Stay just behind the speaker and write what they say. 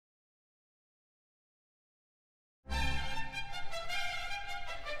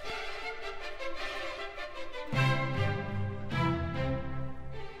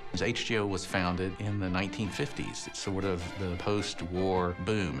HGO was founded in the 1950s. It's sort of the post-war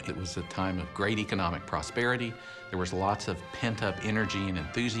boom. It was a time of great economic prosperity. There was lots of pent-up energy and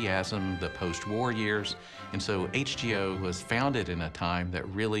enthusiasm, the post-war years. And so HGO was founded in a time that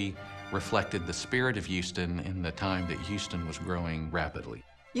really reflected the spirit of Houston in the time that Houston was growing rapidly.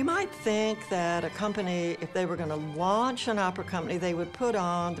 You might think that a company, if they were going to launch an opera company, they would put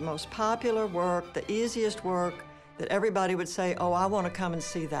on the most popular work, the easiest work, that everybody would say, oh, I want to come and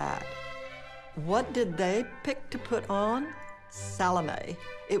see that. What did they pick to put on? Salome.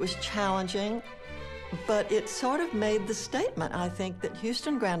 It was challenging, but it sort of made the statement, I think, that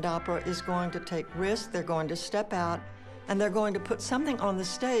Houston Grand Opera is going to take risks, they're going to step out, and they're going to put something on the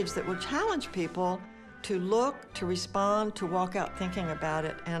stage that will challenge people to look, to respond, to walk out thinking about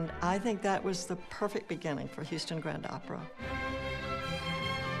it. And I think that was the perfect beginning for Houston Grand Opera.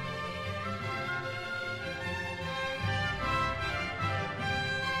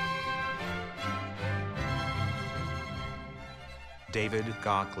 David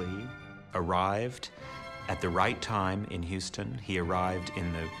Gockley arrived at the right time in Houston. He arrived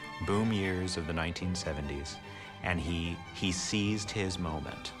in the boom years of the 1970s, and he seized his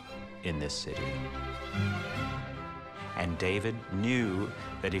moment in this city. And David knew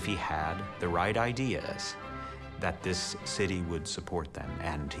that if he had the right ideas, that this city would support them,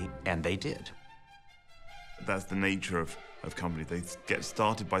 and they did. That's the nature of companies. They get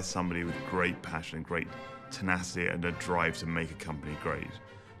started by somebody with great passion, great tenacity, and a drive to make a company great.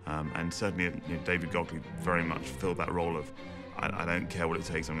 And certainly, David Gockley very much filled that role of, I don't care what it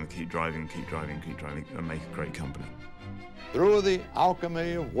takes, I'm going to keep driving, and make a great company. Through the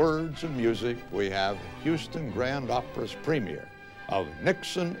alchemy of words and music, we have Houston Grand Opera's premiere of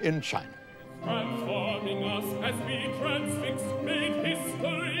Nixon in China. Transforming us as we transfix made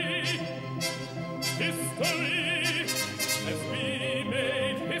history. History, as we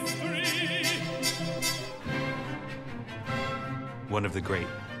made history. One of the great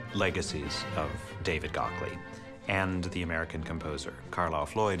legacies of David Gockley and the American composer Carlisle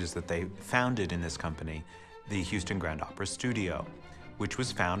Floyd is that they founded in this company the Houston Grand Opera Studio, which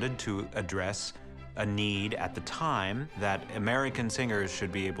was founded to address a need at the time that American singers should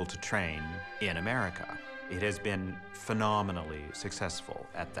be able to train in America. It has been phenomenally successful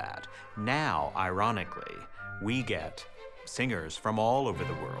at that. Now, ironically, we get singers from all over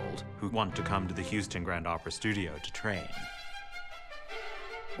the world who want to come to the Houston Grand Opera Studio to train.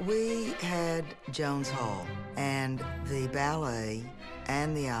 We had Jones Hall, and the ballet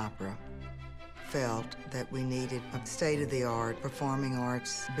and the opera felt that we needed a state-of-the-art performing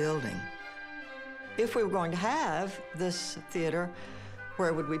arts building. If we were going to have this theater,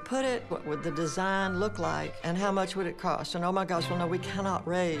 where would we put it? What would the design look like? And how much would it cost? And oh my gosh, well no, we cannot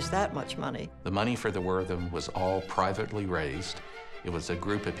raise that much money. The money for the Wortham was all privately raised. It was a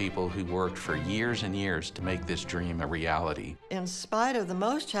group of people who worked for years and years to make this dream a reality. In spite of the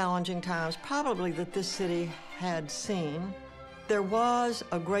most challenging times probably that this city had seen, there was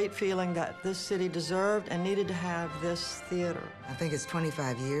a great feeling that this city deserved and needed to have this theater. I think it's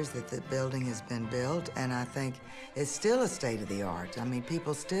 25 years that the building has been built, and I think it's still a state-of-the-art. I mean,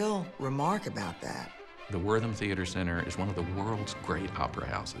 people still remark about that. The Wortham Theater Center is one of the world's great opera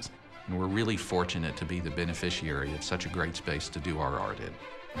houses, and we're really fortunate to be the beneficiary of such a great space to do our art in.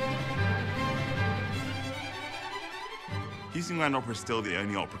 Houston Grand Opera is still the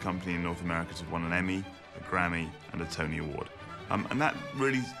only opera company in North America to have won an Emmy, a Grammy, and a Tony Award. And that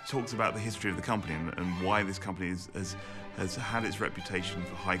really talks about the history of the company and why this company has had its reputation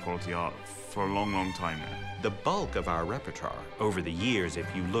for high-quality art for a long, long time now. The bulk of our repertoire over the years,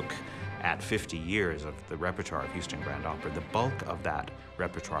 if you look at 50 years of the repertoire of Houston Grand Opera, the bulk of that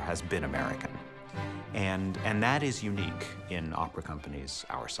repertoire has been American. And that is unique in opera companies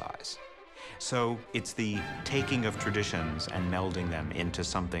our size. So it's the taking of traditions and melding them into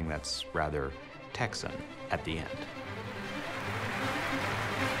something that's rather Texan at the end.